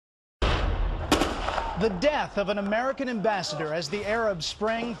The death of an American ambassador as the Arab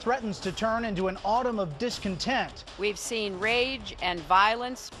Spring threatens to turn into an autumn of discontent. We've seen rage and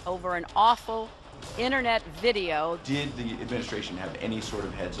violence over an awful internet video. Did the administration have any sort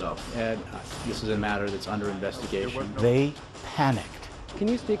of heads up? Ed, this is a matter that's under investigation. They panicked. Can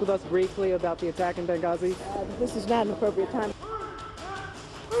you speak with us briefly about the attack in Benghazi? This is not an appropriate time.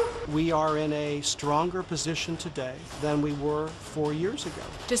 We are in a stronger position today than we were 4 years ago.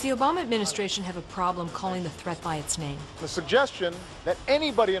 Does the Obama administration have a problem calling the threat by its name? The suggestion that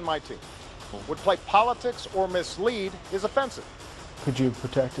anybody in my team would play politics or mislead is offensive. Could you have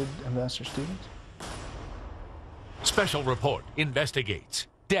protected Ambassador Stevens? Special Report investigates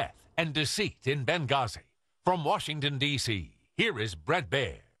death and deceit in Benghazi. From Washington, D.C., here is Brett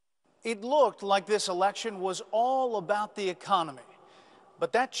Baer. It looked like this election was all about the economy.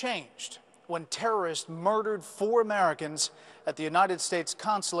 But that changed when terrorists murdered 4 Americans at the United States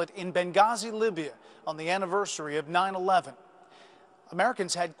consulate in Benghazi, Libya, on the anniversary of 9/11.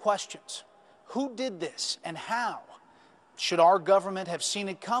 Americans had questions. Who did this and how? Should our government have seen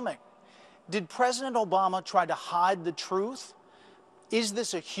it coming? Did President Obama try to hide the truth? Is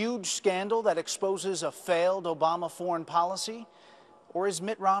this a huge scandal that exposes a failed Obama foreign policy? Or is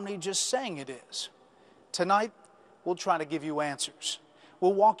Mitt Romney just saying it is? Tonight, we'll try to give you answers.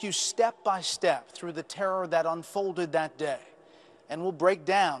 We'll walk you step by step through the terror that unfolded that day, and we'll break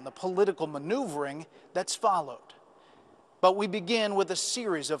down the political maneuvering that's followed. But we begin with a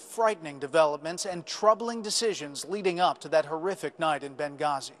series of frightening developments and troubling decisions leading up to that horrific night in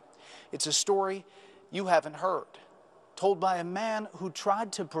Benghazi. It's a story you haven't heard, told by a man who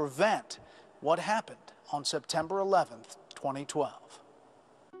tried to prevent what happened on September 11th, 2012.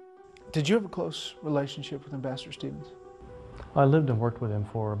 Did you have a close relationship with Ambassador Stevens? I lived and worked with him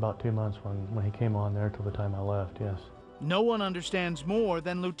for about 2 months when he came on there till the time I left, yes. No one understands more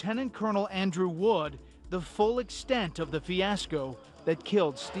than Lieutenant Colonel Andrew Wood the full extent of the fiasco that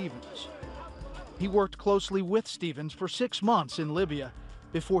killed Stevens. He worked closely with Stevens for 6 months in Libya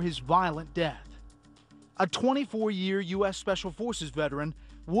before his violent death. A 24-year U.S. Special Forces veteran,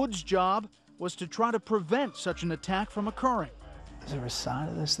 Wood's job was to try to prevent such an attack from occurring. Is there a side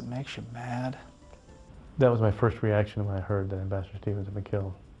of this that makes you mad? That was my first reaction when I heard that Ambassador Stevens had been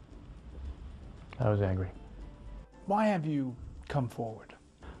killed. I was angry. Why have you come forward?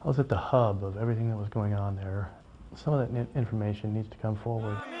 I was at the hub of everything that was going on there. Some of that information needs to come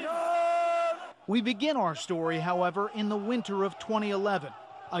forward. We begin our story, however, in the winter of 2011,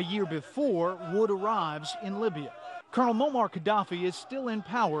 a year before Wood arrives in Libya. Colonel Muammar Gaddafi is still in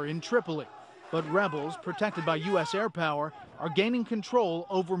power in Tripoli, but rebels, protected by U.S. air power, are gaining control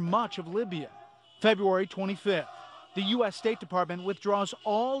over much of Libya. February 25th, the U.S. State Department withdraws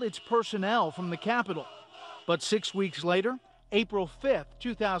all its personnel from the capital. But 6 weeks later, April 5th,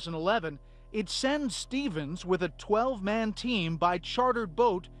 2011, it sends Stevens with a 12-man team by chartered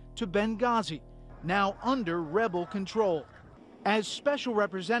boat to Benghazi, now under rebel control. As special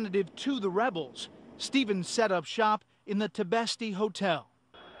representative to the rebels, Stevens set up shop in the Tibesti Hotel.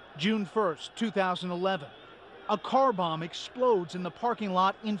 June 1st, 2011, a car bomb explodes in the parking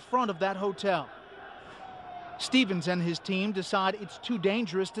lot in front of that hotel. Stevens and his team decide it's too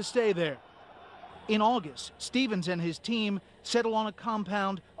dangerous to stay there. In August, Stevens and his team settle on a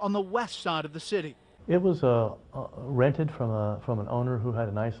compound on the west side of the city. It was rented from an owner who had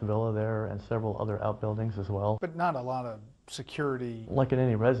a nice villa there and several other outbuildings as well. But not a lot of security. Like in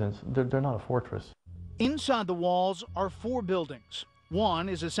any residence, they're not a fortress. Inside the walls are 4 buildings. One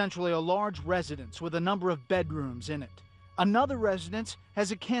is essentially a large residence with a number of bedrooms in it. Another residence has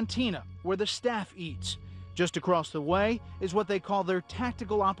a cantina where the staff eats. Just across the way is what they call their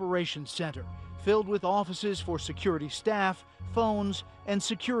Tactical Operations Center, filled with offices for security staff, phones, and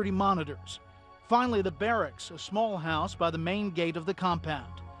security monitors. Finally, the barracks, a small house by the main gate of the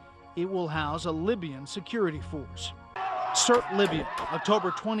compound. It will house a Libyan security force. Sirte, Libya,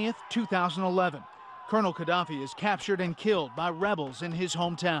 October 20th, 2011. Colonel Gaddafi is captured and killed by rebels in his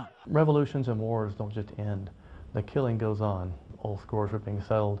hometown. Revolutions and wars don't just end. The killing goes on. Old scores are being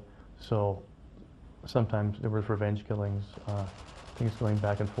settled, so sometimes there was revenge killings, things going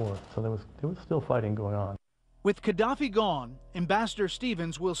back and forth. So there was still fighting going on. With Gaddafi gone, Ambassador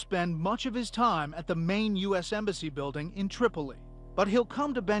Stevens will spend much of his time at the main U.S. Embassy building in Tripoli. But he'll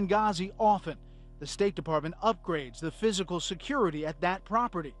come to Benghazi often. The State Department upgrades the physical security at that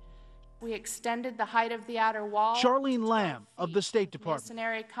property. We extended the height of the outer wall. Charlene Lamb of the State Department.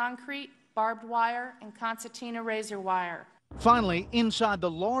 Masonry concrete, barbed wire, and concertina razor wire. Finally, inside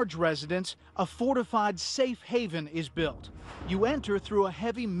the large residence, a fortified safe haven is built. You enter through a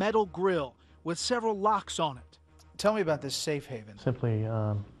heavy metal grill with several locks on it. Tell me about this safe haven. Simply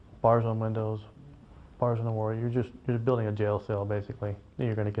bars on windows, bars in the war, you're building a jail cell basically.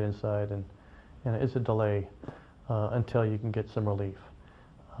 You're going to get inside, and it's a delay until you can get some relief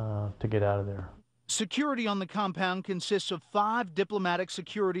to get out of there. Security on the compound consists of 5 diplomatic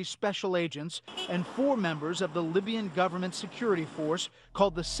security special agents and 4 members of the Libyan government security force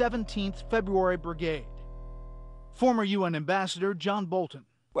called the 17th February Brigade. Former UN Ambassador John Bolton.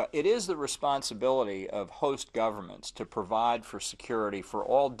 Well, it is the responsibility of host governments to provide for security for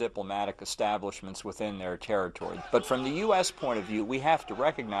all diplomatic establishments within their territory. But from the U.S. point of view, we have to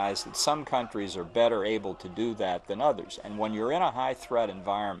recognize that some countries are better able to do that than others. And when you're in a high-threat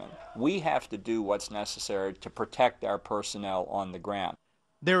environment, we have to do what's necessary to protect our personnel on the ground.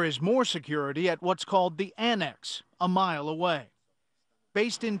 There is more security at what's called the Annex, a mile away.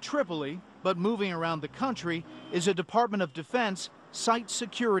 Based in Tripoli, but moving around the country, is a Department of Defense site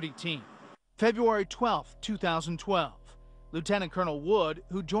security team. February 12, 2012, Lieutenant Colonel Wood,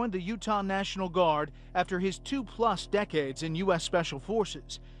 who joined the Utah National Guard after his 2+ decades in U.S. Special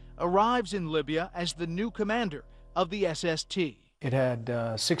Forces, arrives in Libya as the new commander of the SST. It had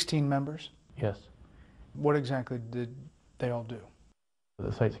 16 members? Yes. What exactly did they all do?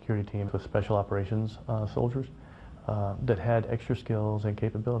 The site security team was special operations soldiers that had extra skills and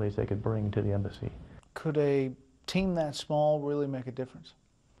capabilities they could bring to the embassy. Could a team that small really make a difference?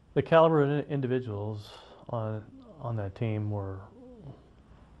 The caliber of individuals on that team were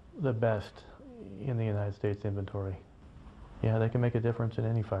the best in the United States inventory. Yeah, they can make a difference in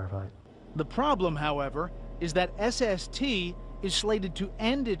any firefight. The problem, however, is that SST is slated to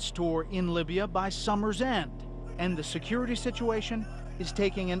end its tour in Libya by summer's end, and the security situation is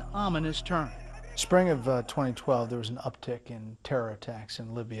taking an ominous turn. Spring of 2012, there was an uptick in terror attacks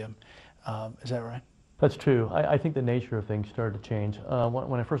in Libya. Is that right? That's true. I think the nature of things started to change.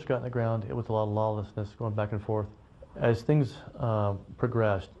 When I first got on the ground, it was a lot of lawlessness going back and forth. As things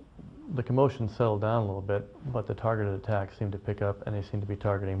progressed, the commotion settled down a little bit, but the targeted attacks seemed to pick up, and they seemed to be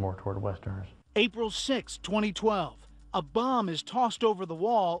targeting more toward Westerners. April 6, 2012, a bomb is tossed over the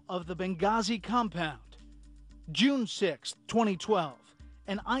wall of the Benghazi compound. June 6, 2012,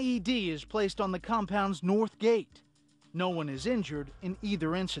 an IED is placed on the compound's north gate. No one is injured in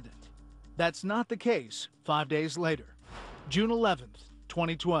either incident. That's not the case 5 days later. June 11th,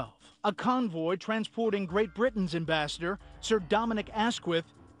 2012. A convoy transporting Great Britain's ambassador, Sir Dominic Asquith,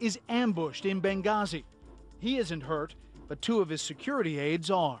 is ambushed in Benghazi. He isn't hurt, but 2 of his security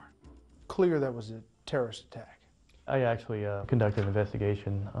aides are. Clear that was a terrorist attack. I actually conducted an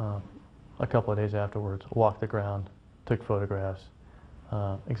investigation a couple of days afterwards, walked the ground, took photographs,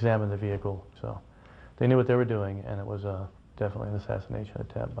 examined the vehicle. So they knew what they were doing, and it was definitely an assassination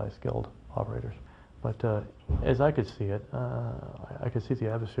attempt by skilled operators. But as I could see it, I could see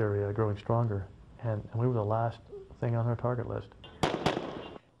the adversary growing stronger, and we were the last thing on their target list.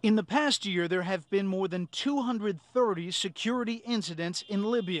 In the past year, there have been more than 230 security incidents in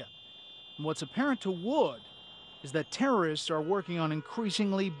Libya. And what's apparent to Wood is that terrorists are working on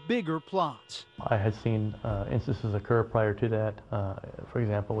increasingly bigger plots. I had seen instances occur prior to that. For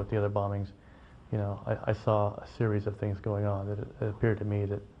example, with the other bombings, you know, I saw a series of things going on that it appeared to me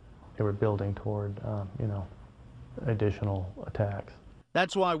that they were building toward, you know, additional attacks.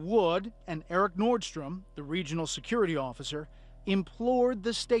 That's why Wood and Eric Nordstrom, the regional security officer, implored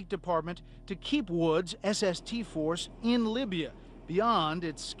the State Department to keep Wood's SST force in Libya beyond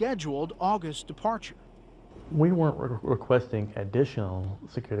its scheduled August departure. We weren't requesting additional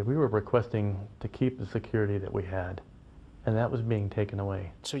security. We were requesting to keep the security that we had, and that was being taken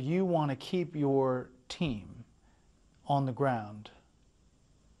away. So you want to keep your team on the ground,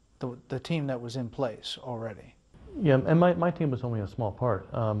 the team that was in place already? Yeah, and my team was only a small part.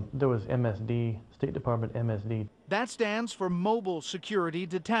 There was MSD, State Department MSD. That stands for Mobile Security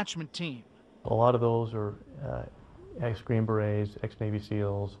Detachment Team. A lot of those are ex-Green Berets, ex-Navy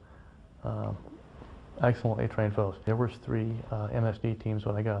SEALs, excellently trained folks. There was 3 MSD teams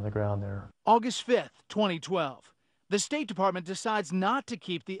when I got on the ground there. August 5th, 2012. The State Department decides not to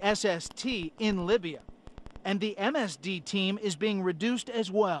keep the SST in Libya, and the MSD team is being reduced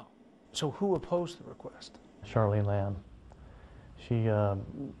as well. So who opposed the request? Charlene Lamb. She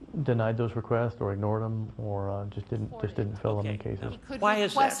denied those requests or ignored them or just didn't fill them in cases. Why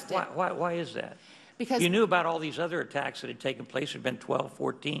is that? Why is that? Because you knew about all these other attacks that had taken place. There had been 12,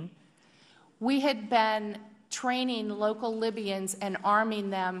 14. We had been training local Libyans and arming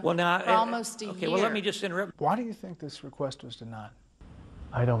them for almost a year. Okay, well, let me just interrupt. Why do you think this request was denied?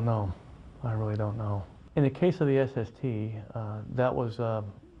 I don't know. I really don't know. In the case of the SST, that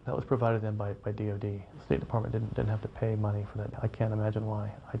was provided then by DOD. The State Department didn't have to pay money for that. I can't imagine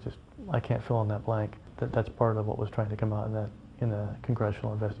why. I can't fill in that blank. That's part of what was trying to come out in the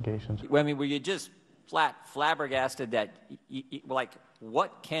congressional investigations. Well, I mean, were you just flabbergasted that, like,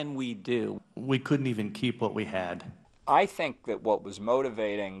 what can we do? We couldn't even keep what we had. I think that what was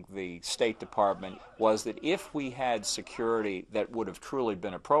motivating the State Department was that if we had security that would have truly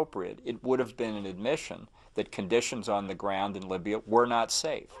been appropriate, it would have been an admission that conditions on the ground in Libya were not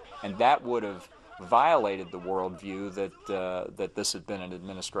safe. And that would have violated the worldview that this had been an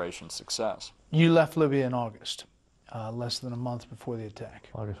administration success. You left Libya in August, less than a month before the attack.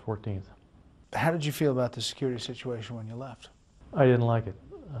 August 14th. How did you feel about the security situation when you left? I didn't like it.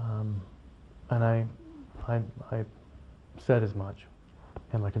 And I said as much.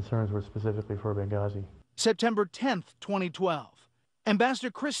 And my concerns were specifically for Benghazi. September 10th, 2012.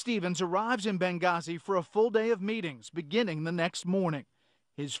 Ambassador Chris Stevens arrives in Benghazi for a full day of meetings beginning the next morning.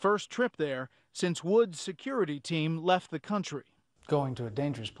 His first trip there since Wood's security team left the country. Going to a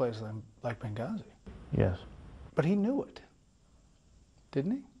dangerous place like Benghazi. Yes. But he knew it,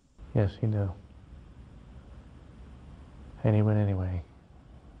 didn't he? Yes, he knew. And he went anyway.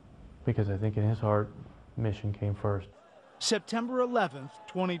 Because I think in his heart, mission came first. September 11th,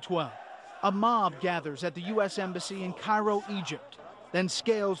 2012. A mob gathers at the U.S. Embassy in Cairo, Egypt, then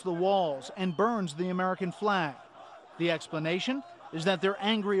scales the walls and burns the American flag. The explanation is that they're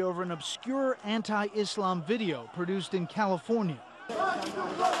angry over an obscure anti-Islam video produced in California.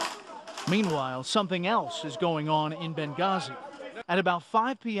 Meanwhile, something else is going on in Benghazi. At about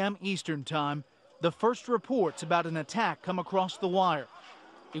 5 p.m. Eastern Time, the first reports about an attack come across the wire.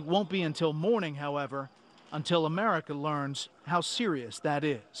 It won't be until morning, however, until America learns how serious that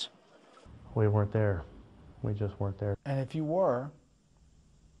is. We weren't there. We just weren't there. And if you were,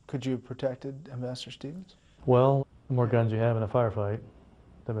 could you have protected Ambassador Stevens? Well, the more guns you have in a firefight,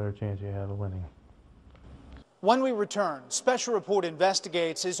 the better chance you have of winning. When we return, Special Report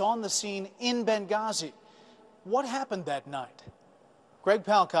Investigates is on the scene in Benghazi. What happened that night? Greg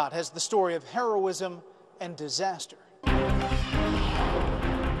Palcott has the story of heroism and disaster.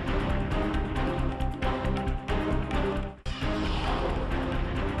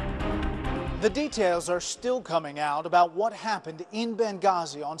 The details are still coming out about what happened in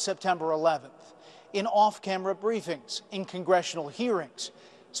Benghazi on September 11th. In off-camera briefings, in congressional hearings,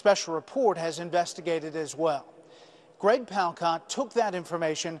 Special Report has investigated as well. Greg Palcott took that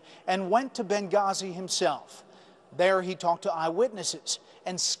information and went to Benghazi himself. There he talked to eyewitnesses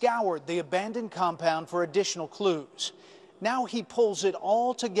and scoured the abandoned compound for additional clues. Now he pulls it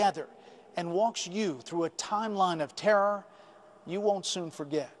all together and walks you through a timeline of terror you won't soon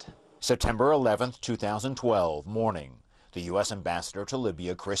forget. September 11th, 2012, morning. The U.S. Ambassador to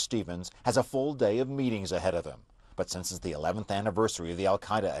Libya, Chris Stevens, has a full day of meetings ahead of him. But since it's the 11th anniversary of the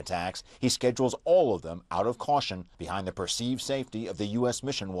al-Qaeda attacks, he schedules all of them out of caution behind the perceived safety of the U.S.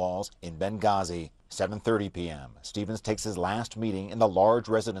 mission walls in Benghazi. 7:30 p.m. Stevens takes his last meeting in the large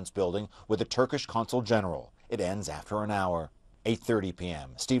residence building with the Turkish consul general. It ends after an hour. 8:30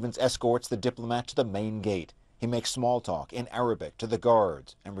 p.m. Stevens escorts the diplomat to the main gate. He makes small talk in Arabic to the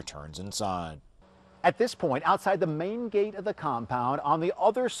guards and returns inside. At this point, outside the main gate of the compound, on the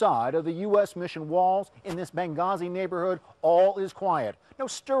other side of the U.S. mission walls in this Benghazi neighborhood, all is quiet. No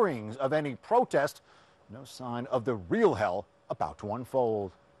stirrings of any protest, no sign of the real hell about to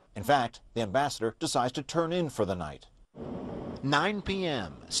unfold. In fact, the ambassador decides to turn in for the night. 9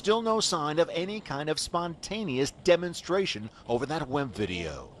 p.m., still no sign of any kind of spontaneous demonstration over that web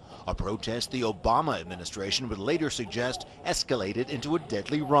video. A protest the Obama administration would later suggest escalated into a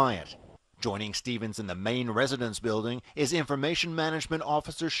deadly riot. Joining Stevens in the main residence building is Information Management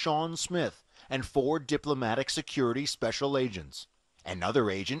Officer Sean Smith and 4 diplomatic security special agents. Another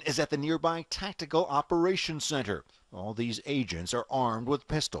agent is at the nearby Tactical Operations Center. All these agents are armed with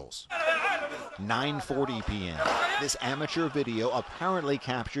pistols. 9:40 p.m. This amateur video apparently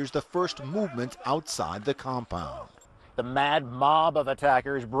captures the first movement outside the compound. The mad mob of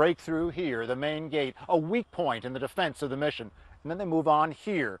attackers break through here, the main gate, a weak point in the defense of the mission. And then they move on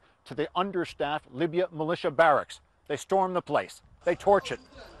here to the understaffed Libya militia barracks. They storm the place. They torch it.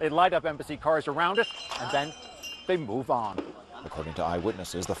 They light up embassy cars around it, and then they move on. According to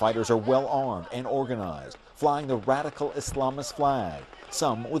eyewitnesses, the fighters are well armed and organized, flying the radical Islamist flag,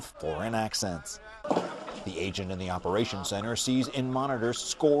 some with foreign accents. The agent in the operations center sees in monitors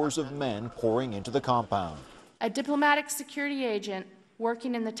scores of men pouring into the compound. A diplomatic security agent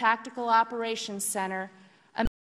working in the Tactical Operations Center